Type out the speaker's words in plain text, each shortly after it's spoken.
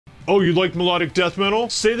Oh, you like melodic death metal?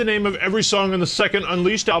 Say the name of every song on the second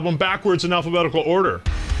Unleashed album backwards in alphabetical order.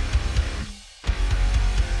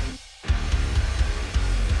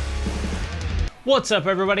 What's up,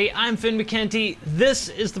 everybody? I'm Finn McKenty. This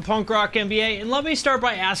is the Punk Rock MBA, and let me start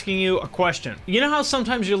by asking you a question. You know how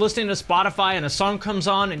sometimes you're listening to Spotify and a song comes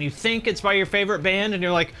on and you think it's by your favorite band and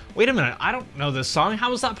you're like, wait a minute, I don't know this song.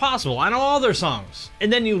 How is that possible? I know all their songs.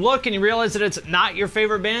 And then you look and you realize that it's not your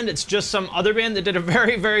favorite band, it's just some other band that did a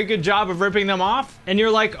very, very good job of ripping them off. And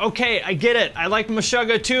you're like, okay, I get it. I like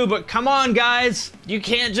Meshuggah too, but come on, guys. You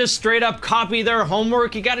can't just straight up copy their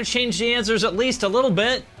homework. You gotta change the answers at least a little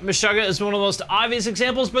bit. Meshuggah is one of the most obvious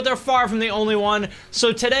examples, but they're far from the only one.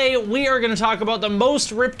 So today we are going to talk about the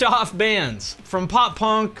most ripped off bands, from pop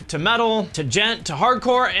punk to metal to djent to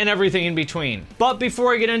hardcore and everything in between. But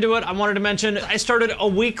before I get into it, I wanted to mention I started a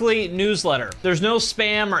weekly newsletter. There's no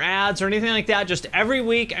spam or ads or anything like that. Just every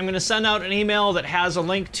week I'm going to send out an email that has a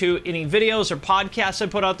link to any videos or podcasts I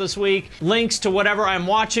put out this week, links to whatever I'm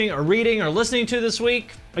watching or reading or listening to this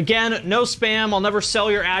week. Again, no spam. I'll never sell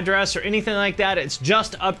your address or anything like that. It's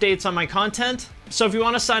just updates on my content. So if you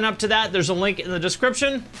want to sign up to that, there's a link in the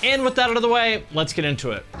description. And with that out of the way, let's get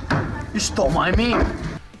into it. You stole my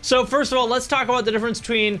meme. So first of all, let's talk about the difference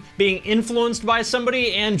between being influenced by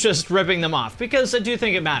somebody and just ripping them off, because I do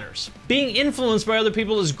think it matters. Being influenced by other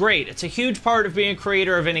people is great. It's a huge part of being a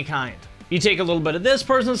creator of any kind. You take a little bit of this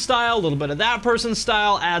person's style, a little bit of that person's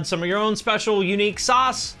style, add some of your own special, unique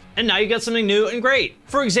sauce, and now you got something new and great.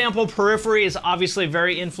 For example, Periphery is obviously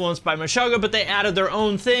very influenced by Meshuggah, but they added their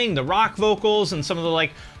own thing, the rock vocals and some of the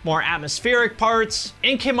more atmospheric parts,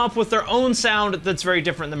 and came up with their own sound that's very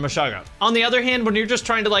different than Meshuggah. On the other hand, when you're just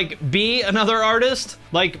trying to be another artist,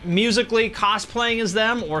 musically cosplaying as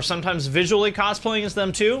them, or sometimes visually cosplaying as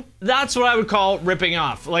them too, that's what I would call ripping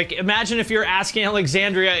off. Imagine if you're Asking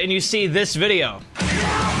Alexandria and you see this video.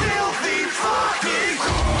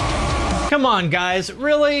 Come on, guys,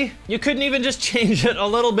 really? You couldn't even just change it a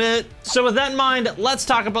little bit? So with that in mind, let's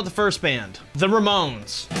talk about the first band, the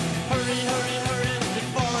Ramones.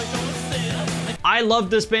 I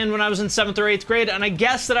loved this band when I was in 7th or 8th grade, and I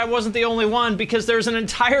guess that I wasn't the only one because there's an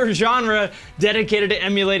entire genre dedicated to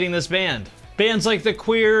emulating this band. Bands like The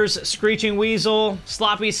Queers, Screeching Weasel,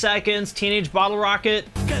 Sloppy Seconds, Teenage Bottle Rocket.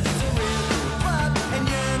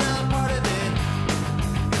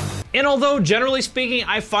 And although, generally speaking,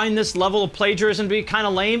 I find this level of plagiarism to be kind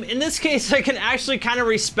of lame, in this case I can actually kind of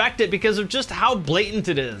respect it because of just how blatant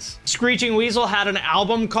it is. Screeching Weasel had an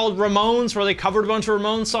album called Ramones where they covered a bunch of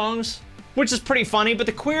Ramones songs, which is pretty funny, but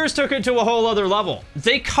the Queers took it to a whole other level.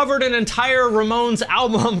 They covered an entire Ramones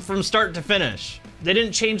album from start to finish. They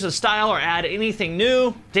didn't change the style or add anything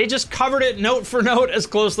new. They just covered it note for note as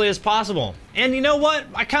closely as possible. And you know what?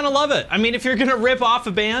 I kind of love it. I mean, if you're gonna rip off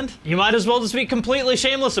a band, you might as well just be completely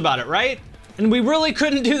shameless about it, right? And we really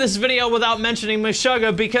couldn't do this video without mentioning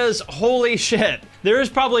Meshuggah because holy shit. There is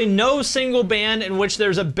probably no single band in which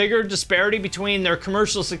there's a bigger disparity between their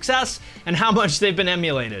commercial success and how much they've been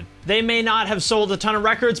emulated. They may not have sold a ton of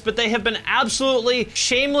records, but they have been absolutely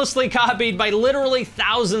shamelessly copied by literally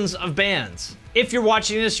thousands of bands. If you're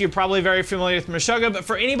watching this, you're probably very familiar with Meshuggah, but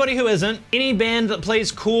for anybody who isn't, any band that plays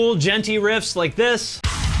cool, djenty riffs like this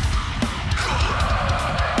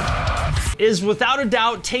is without a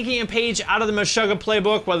doubt taking a page out of the Meshuggah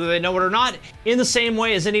playbook, whether they know it or not, in the same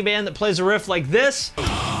way as any band that plays a riff like this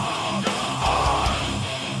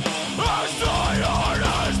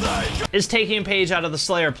is taking a page out of the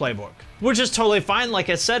Slayer playbook. Which is totally fine. Like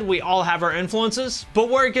I said, we all have our influences. But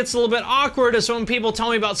where it gets a little bit awkward is when people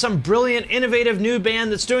tell me about some brilliant, innovative new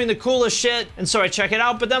band that's doing the coolest shit, and so I check it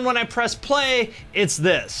out, but then when I press play, it's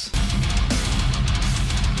this.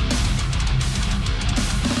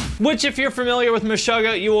 Which, if you're familiar with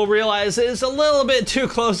Meshuggah, you will realize is a little bit too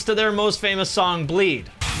close to their most famous song,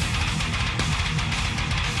 Bleed.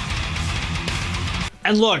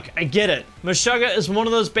 And look, I get it. Meshuggah is one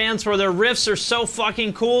of those bands where their riffs are so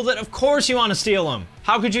fucking cool that of course you want to steal them.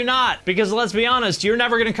 How could you not? Because let's be honest, you're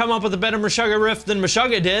never gonna come up with a better Meshuggah riff than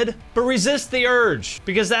Meshuggah did. But resist the urge,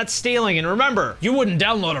 because that's stealing. And remember, you wouldn't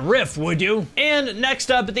download a riff, would you? And next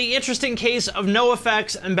up, the interesting case of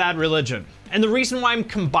Nofx and Bad Religion. And the reason why I'm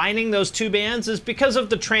combining those two bands is because of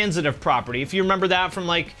the transitive property. If you remember that from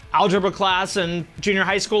algebra class in junior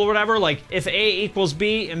high school or whatever, if A equals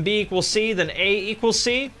B and B equals C, then A equals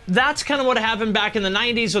C. That's kind of what happened back in the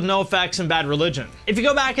 90s with Nofx and Bad Religion. If you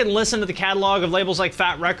go back and listen to the catalog of labels like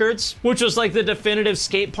Fat Wreck Chords, which was the definitive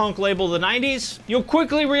skate punk label of the 90s, you'll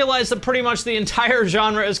quickly realize that pretty much the entire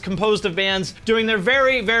genre is composed of bands doing their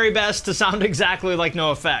very, very best to sound exactly like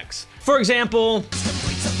Nofx. For example,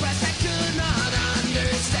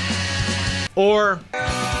 or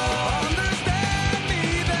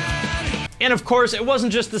And of course, it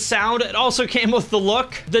wasn't just the sound, it also came with the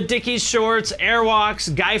look. The Dickies shorts,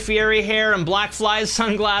 Airwalks, Guy Fieri hair, and Black Flies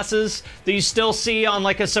sunglasses that you still see on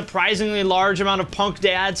like a surprisingly large amount of punk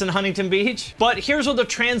dads in Huntington Beach. But here's where the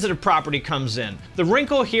transitive property comes in. The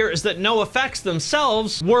wrinkle here is that Nofx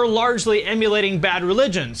themselves were largely emulating Bad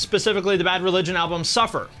Religion, specifically the Bad Religion album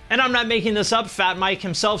Suffer. And I'm not making this up, Fat Mike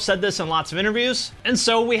himself said this in lots of interviews. And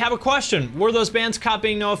so we have a question. Were those bands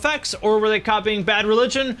copying Nofx, or were they copying Bad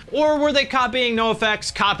Religion, or were they copying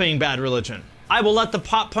Nofx, copying Bad Religion? I will let the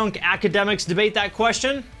pop-punk academics debate that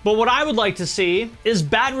question, but what I would like to see is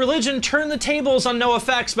Bad Religion turn the tables on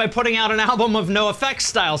Nofx by putting out an album of Nofx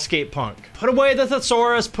style skate punk. Put away the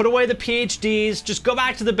thesaurus, put away the PhDs, just go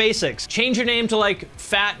back to the basics. Change your name to like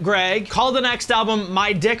Fat Greg, call the next album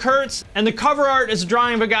My Dick Hurts, and the cover art is a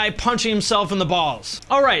drawing of a guy punching himself in the balls.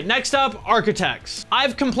 All right, next up, Architects.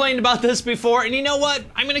 I've complained about this before, and you know what?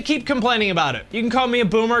 I'm gonna keep complaining about it. You can call me a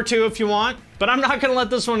boomer too if you want, but I'm not gonna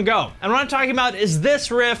let this one go. And what I'm talking about is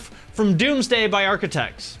this riff from Doomsday by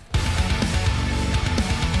Architects.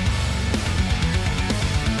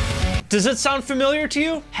 Does it sound familiar to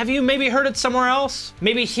you? Have you maybe heard it somewhere else?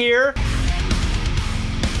 Maybe here?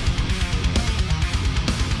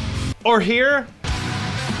 Or here?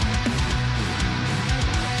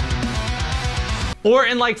 Or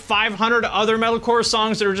in like 500 other metalcore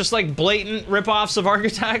songs that are just like blatant ripoffs of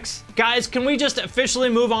Architects? Guys, can we just officially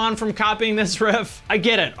move on from copying this riff? I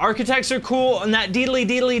get it, Architects are cool and that deedly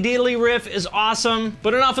deedly deedly riff is awesome,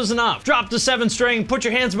 but enough is enough. Drop the 7th string, put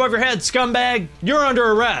your hands above your head, scumbag. You're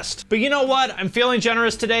under arrest. But you know what? I'm feeling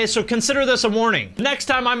generous today, so consider this a warning. Next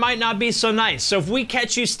time I might not be so nice, so if we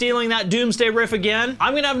catch you stealing that Doomsday riff again,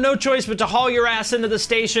 I'm gonna have no choice but to haul your ass into the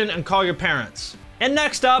station and call your parents. And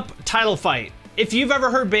next up, Title Fight. If you've ever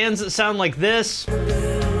heard bands that sound like this,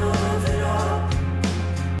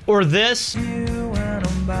 or this,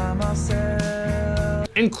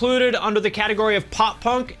 included under the category of pop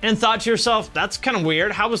punk, and thought to yourself, that's kind of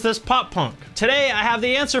weird, how was this pop punk? Today I have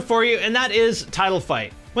the answer for you, and that is Title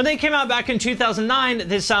Fight. When they came out back in 2009,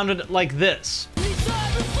 they sounded like this.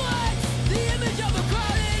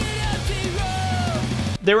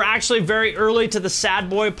 They were actually very early to the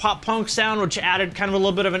sadboi pop punk sound, which added kind of a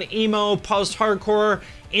little bit of an emo, post-hardcore,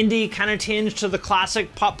 indie kind of tinge to the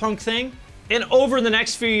classic pop punk thing. And over the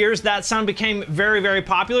next few years, that sound became very, very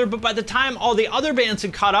popular, but by the time all the other bands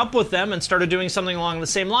had caught up with them and started doing something along the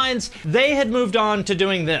same lines, they had moved on to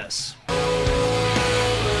doing this.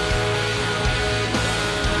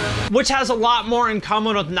 Which has a lot more in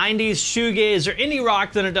common with 90s shoegaze or indie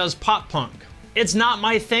rock than it does pop punk. It's not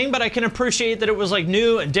my thing, but I can appreciate that it was like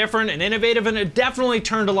new and different and innovative, and it definitely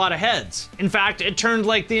turned a lot of heads. In fact, it turned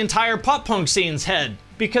like the entire pop punk scene's head.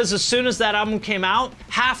 Because as soon as that album came out,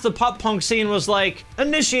 half the pop punk scene was like,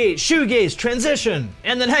 initiate, shoegaze, transition.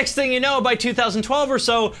 And the next thing you know, by 2012 or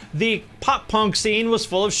so, the pop punk scene was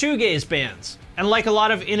full of shoegaze bands. And like a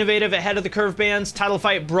lot of innovative ahead of the curve bands, Title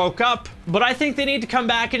Fight broke up, but I think they need to come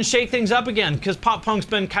back and shake things up again because pop punk's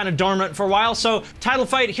been kind of dormant for a while. So Title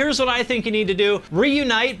Fight, here's what I think you need to do.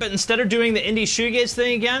 Reunite, but instead of doing the indie shoegaze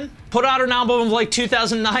thing again, put out an album of like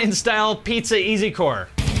 2009 style pizza easycore.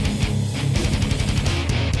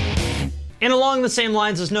 And along the same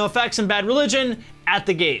lines as Nofx and Bad Religion, At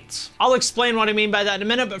the Gates. I'll explain what I mean by that in a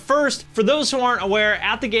minute, but first, for those who aren't aware,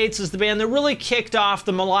 At the Gates is the band that really kicked off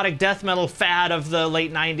the melodic death metal fad of the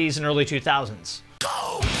late 90s and early 2000s.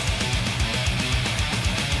 Go!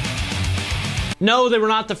 No, they were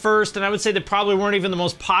not the first, and I would say they probably weren't even the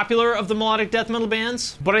most popular of the melodic death metal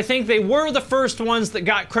bands, but I think they were the first ones that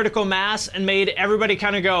got critical mass and made everybody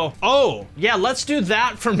kind of go, oh, yeah, let's do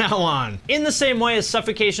that from now on. In the same way as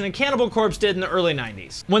Suffocation and Cannibal Corpse did in the early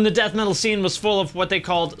 90s, when the death metal scene was full of what they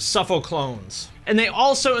called suffo clones. And they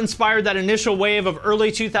also inspired that initial wave of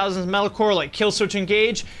early 2000s metalcore like Killswitch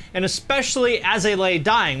Engage, and especially As I Lay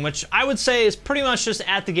Dying, which I would say is pretty much just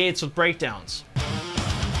At the Gates with breakdowns.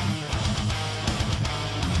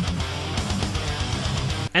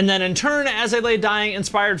 And then in turn, As I Lay Dying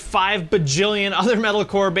inspired 5 bajillion other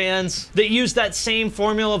metalcore bands that used that same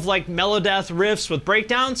formula of like melodeath riffs with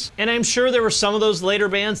breakdowns. And I'm sure there were some of those later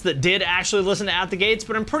bands that did actually listen to At the Gates,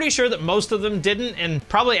 but I'm pretty sure that most of them didn't, and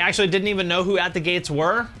probably actually didn't even know who At the Gates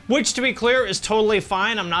were. Which, to be clear, is totally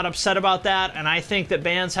fine. I'm not upset about that, and I think that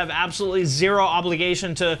bands have absolutely zero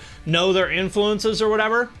obligation to know their influences or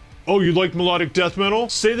whatever. Oh, you like melodic death metal?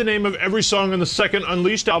 Say the name of every song on the second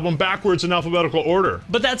Unleashed album backwards in alphabetical order.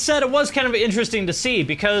 But that said, it was kind of interesting to see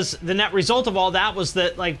because the net result of all that was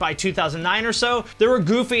that like by 2009 or so, there were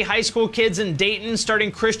goofy high school kids in Dayton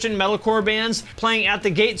starting Christian metalcore bands playing At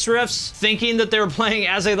the Gates riffs, thinking that they were playing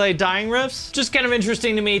As I Lay Dying riffs. Just kind of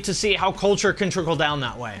interesting to me to see how culture can trickle down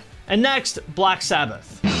that way. And next, Black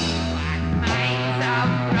Sabbath.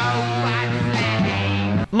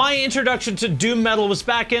 My introduction to doom metal was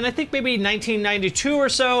back in, I think maybe 1992 or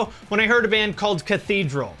so, when I heard a band called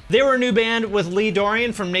Cathedral. They were a new band with Lee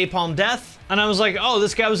Dorian from Napalm Death, and I was like, oh,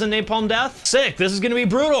 this guy was in Napalm Death? Sick, this is gonna be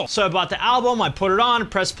brutal. So I bought the album, I put it on,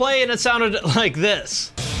 pressed play, and it sounded like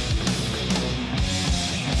this.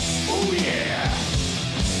 Oh yeah,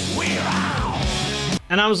 we're out.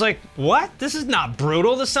 And I was like, what? This is not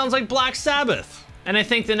brutal, this sounds like Black Sabbath. And I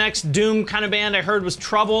think the next doom kind of band I heard was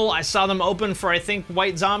Trouble. I saw them open for, I think,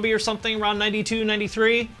 White Zombie or something around 92,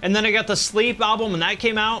 93. And then I got the Sleep album and that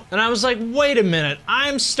came out. And I was like, wait a minute,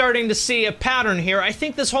 I'm starting to see a pattern here. I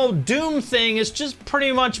think this whole doom thing is just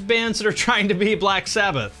pretty much bands that are trying to be Black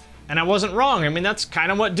Sabbath. And I wasn't wrong. I mean, that's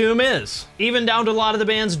kind of what doom is. Even down to a lot of the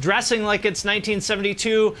bands dressing like it's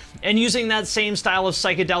 1972 and using that same style of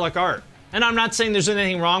psychedelic art. And I'm not saying there's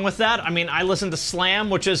anything wrong with that. I mean, I listen to slam,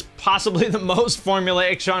 which is possibly the most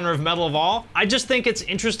formulaic genre of metal of all. I just think it's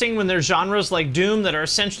interesting when there's genres like doom that are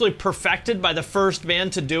essentially perfected by the first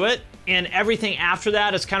band to do it, and everything after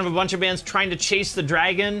that is kind of a bunch of bands trying to chase the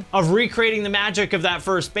dragon of recreating the magic of that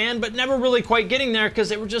first band, but never really quite getting there because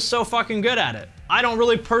they were just so fucking good at it. I don't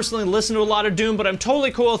really personally listen to a lot of doom, but I'm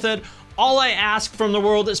totally cool with it. All I ask from the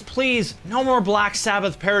world is please, no more Black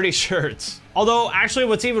Sabbath parody shirts. Although, actually,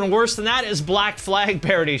 what's even worse than that is Black Flag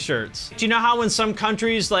parody shirts. Do you know how in some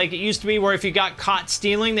countries, like it used to be where if you got caught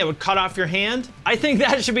stealing, they would cut off your hand? I think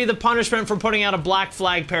that should be the punishment for putting out a Black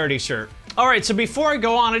Flag parody shirt. Alright, so before I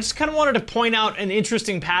go on, I just kind of wanted to point out an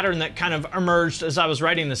interesting pattern that kind of emerged as I was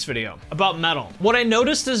writing this video about metal. What I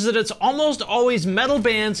noticed is that it's almost always metal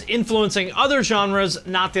bands influencing other genres,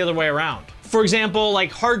 not the other way around. For example,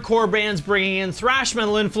 like hardcore bands bringing in thrash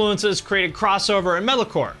metal influences created crossover and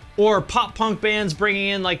metalcore. Or pop punk bands bringing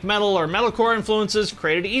in like metal or metalcore influences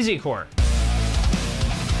created easycore.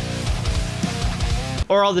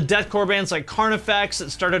 Or all the deathcore bands like Carnifex that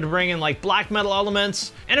started to bring in like black metal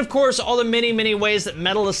elements. And of course, all the many ways that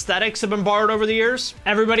metal aesthetics have been borrowed over the years.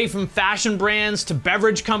 Everybody from fashion brands to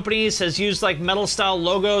beverage companies has used like metal style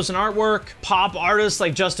logos and artwork. Pop artists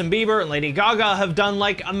like Justin Bieber and Lady Gaga have done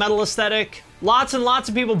like a metal aesthetic. Lots and lots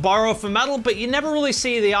of people borrow from metal, but you never really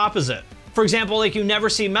see the opposite. For example, like you never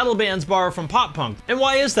see metal bands borrow from pop punk. And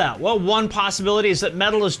why is that? Well, one possibility is that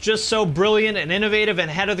metal is just so brilliant and innovative and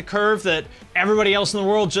ahead of the curve that everybody else in the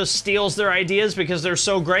world just steals their ideas because they're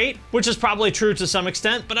so great, which is probably true to some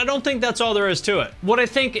extent, but I don't think that's all there is to it. What I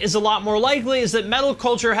think is a lot more likely is that metal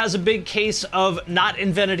culture has a big case of not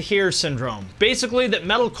invented here syndrome. Basically, that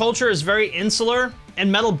metal culture is very insular, and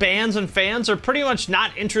metal bands and fans are pretty much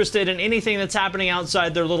not interested in anything that's happening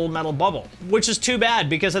outside their little metal bubble. Which is too bad,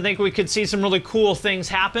 because I think we could see some really cool things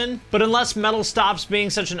happen, but unless metal stops being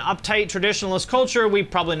such an uptight traditionalist culture, we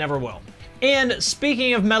probably never will. And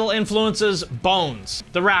speaking of metal influences, Bones,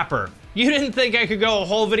 the rapper. You didn't think I could go a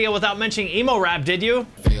whole video without mentioning emo rap, did you?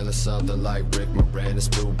 Feeling something like Rick Moranis,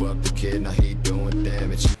 blew up the kid, now he doing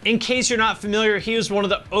damage. In case you're not familiar, he was one of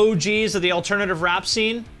the OGs of the alternative rap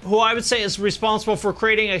scene, who I would say is responsible for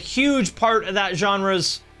creating a huge part of that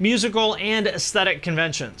genre's musical and aesthetic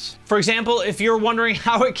conventions. For example, if you're wondering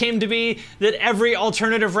how it came to be that every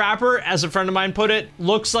alternative rapper, as a friend of mine put it,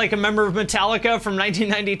 looks like a member of Metallica from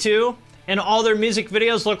 1992, and all their music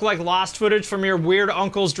videos look like lost footage from your weird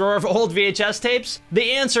uncle's drawer of old VHS tapes,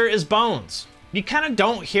 the answer is Bones. You kind of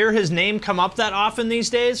don't hear his name come up that often these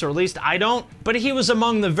days, or at least I don't, but he was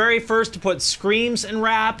among the very first to put screams in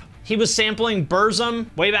rap. He was sampling Burzum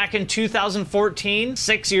way back in 2014,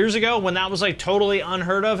 6 years ago, when that was like totally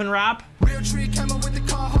unheard of in rap. Real tree came up with the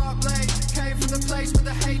Carhartt blade, came from the place where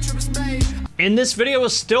the hatred was made. And this video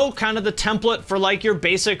is still kind of the template for like your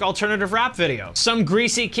basic alternative rap video. Some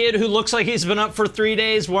greasy kid who looks like he's been up for 3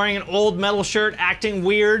 days wearing an old metal shirt acting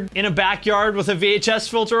weird in a backyard with a VHS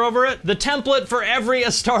filter over it. The template for every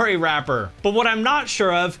Astari rapper. But what I'm not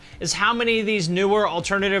sure of is how many of these newer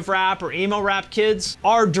alternative rap or emo rap kids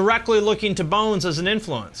are directly looking to Bones as an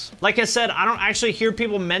influence. Like I said, I don't actually hear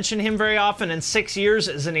people mention him very often, and 6 years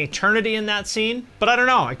is an eternity in that scene. But I don't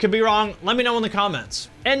know, I could be wrong. Let me know in the comments.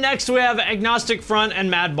 And next we have Agnostic Front and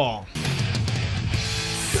Madball.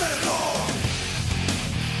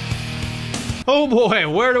 Oh boy,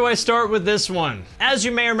 where do I start with this one? As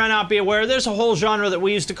you may or may not be aware, there's a whole genre that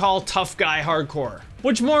we used to call tough guy hardcore,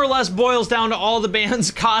 which more or less boils down to all the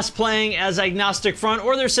bands cosplaying as Agnostic Front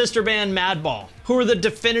or their sister band Madball. who were the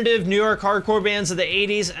definitive New York hardcore bands of the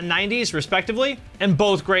 80s and 90s, respectively, and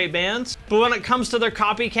both great bands. But when it comes to their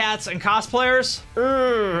copycats and cosplayers,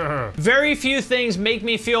 very few things make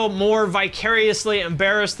me feel more vicariously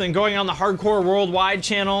embarrassed than going on the Hardcore Worldwide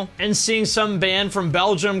channel and seeing some band from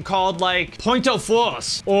Belgium called like Point of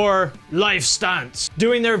Force or Life Stunts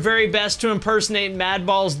doing their very best to impersonate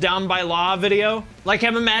Madball's Down by Law video. Like,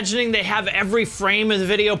 I'm imagining they have every frame of the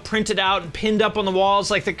video printed out and pinned up on the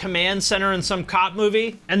walls like the command center in some cop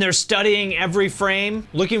movie, and they're studying every frame,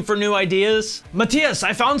 looking for new ideas. Matthias,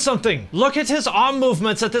 I found something. Look at his arm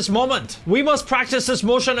movements at this moment. We must practice this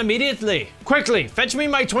motion immediately. Quickly, fetch me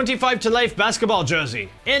my 25 to life basketball jersey.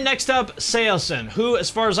 And next up, Saosin, who,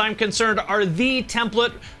 as far as I'm concerned, are the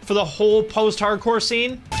template for the whole post-hardcore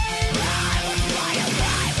scene.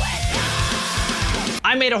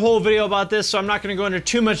 I made a whole video about this, so I'm not going to go into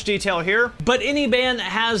too much detail here. But any band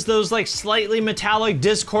that has those like slightly metallic,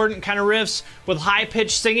 discordant kind of riffs with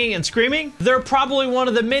high-pitched singing and screaming, they're probably one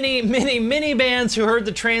of the many bands who heard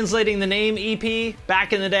the Translating the Name EP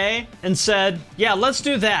back in the day and said, yeah, let's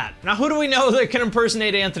do that. Now, who do we know that can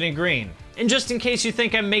impersonate Anthony Green? And just in case you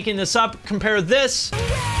think I'm making this up, compare this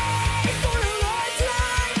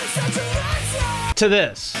to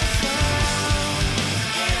this.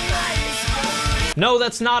 No,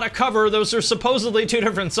 that's not a cover. Those are supposedly two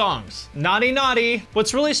different songs. Naughty, naughty.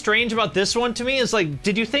 What's really strange about this one to me is like,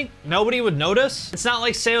 did you think nobody would notice? It's not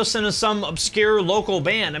like Saosin is some obscure local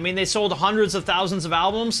band. I mean, they sold hundreds of thousands of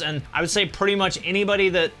albums, and I would say pretty much anybody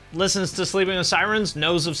that listens to Sleeping with Sirens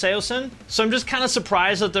knows of Saosin. So I'm just kind of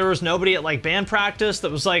surprised that there was nobody at like band practice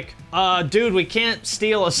that was like, dude, we can't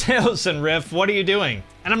steal a Saosin riff. What are you doing?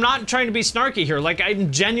 And I'm not trying to be snarky here, like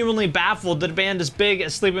I'm genuinely baffled that a band as big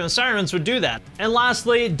as Sleeping with Sirens would do that. And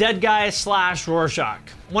lastly, Deadguy / Rorschach.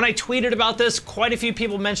 When I tweeted about this, quite a few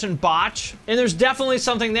people mentioned botch, and there's definitely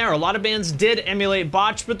something there. A lot of bands did emulate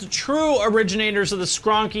botch, but the true originators of the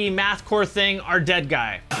skronky mathcore thing are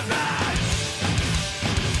Deadguy.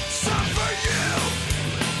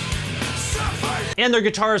 And their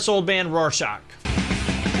guitarist old band Rorschach.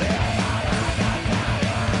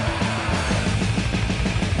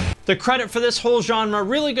 The credit for this whole genre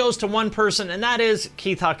really goes to one person, and that is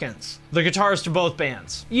Keith Huckins, the guitarist of both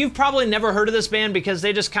bands. You've probably never heard of this band because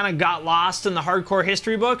they just kind of got lost in the hardcore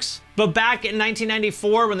history books. But back in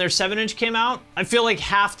 1994 when their 7-inch came out, I feel like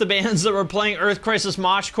half the bands that were playing Earth Crisis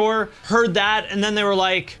Moshcore heard that and then they were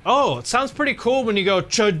like, oh, it sounds pretty cool when you go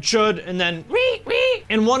chud chud and then wee wee.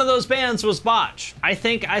 And one of those bands was Botch. I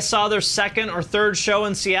think I saw their second or third show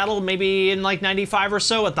in Seattle, maybe in like 95 or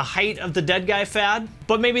so at the height of the Deadguy fad.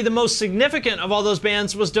 But maybe the most significant of all those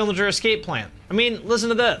bands was Dillinger Escape Plan. I mean, listen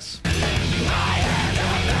to this.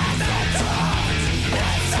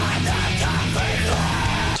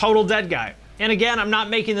 Total Deadguy. And again, I'm not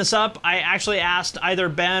making this up. I actually asked either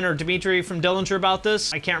Ben or Dimitri from Dillinger about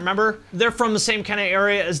this. I can't remember. They're from the same kind of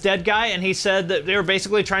area as Deadguy, and he said that they were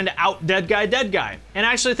basically trying to out Deadguy. And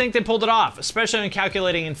I actually think they pulled it off, especially on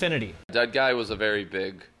Calculating Infinity. Deadguy was a very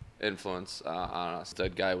big influence on us.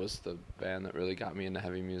 Deadguy was the band that really got me into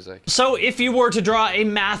heavy music. So if you were to draw a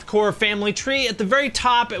mathcore family tree, at the very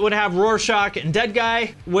top it would have Rorschach and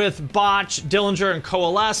Deadguy, with Botch, Dillinger, and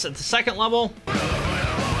Coalesce at the second level.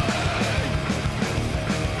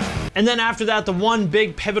 And then after that, the one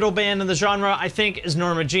big pivotal band in the genre, I think, is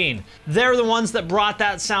Norma Jean. They're the ones that brought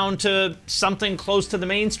that sound to something close to the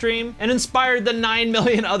mainstream and inspired the 9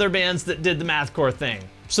 million other bands that did the mathcore thing.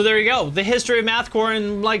 So there you go, the history of mathcore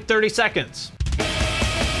in like 30 seconds.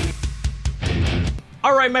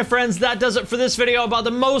 Alright my friends, that does it for this video about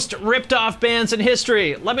the most ripped off bands in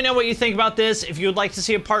history. Let me know what you think about this. If you would like to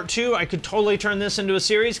see a part 2, I could totally turn this into a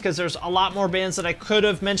series because there's a lot more bands that I could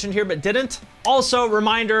have mentioned here but didn't. Also,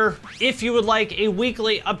 reminder, if you would like a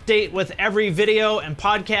weekly update with every video and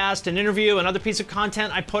podcast and interview and other piece of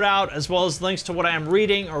content I put out, as well as links to what I am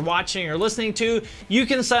reading or watching or listening to, you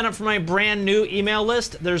can sign up for my brand new email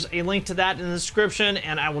list. There's a link to that in the description,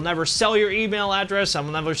 and I will never sell your email address. I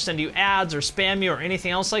will never send you ads or spam you or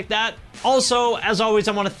anything else like that. Also, as always,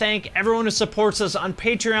 I want to thank everyone who supports us on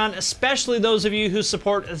Patreon, especially those of you who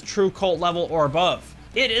support at the true cult level or above.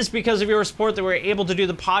 It is because of your support that we're able to do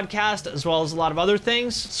the podcast as well as a lot of other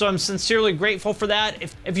things, so I'm sincerely grateful for that.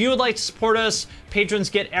 If you would like to support us, patrons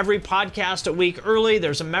get every podcast a week early.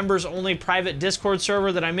 There's a members-only private Discord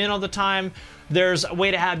server that I'm in all the time. There's a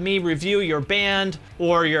way to have me review your band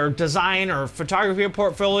or your design or photography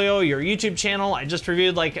portfolio, your YouTube channel. I just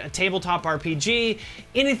reviewed like a tabletop RPG.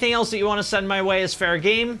 Anything else that you want to send my way is fair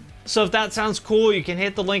game. So if that sounds cool, you can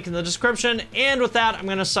hit the link in the description. And with that, I'm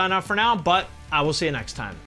going to sign off for now, but I will see you next time.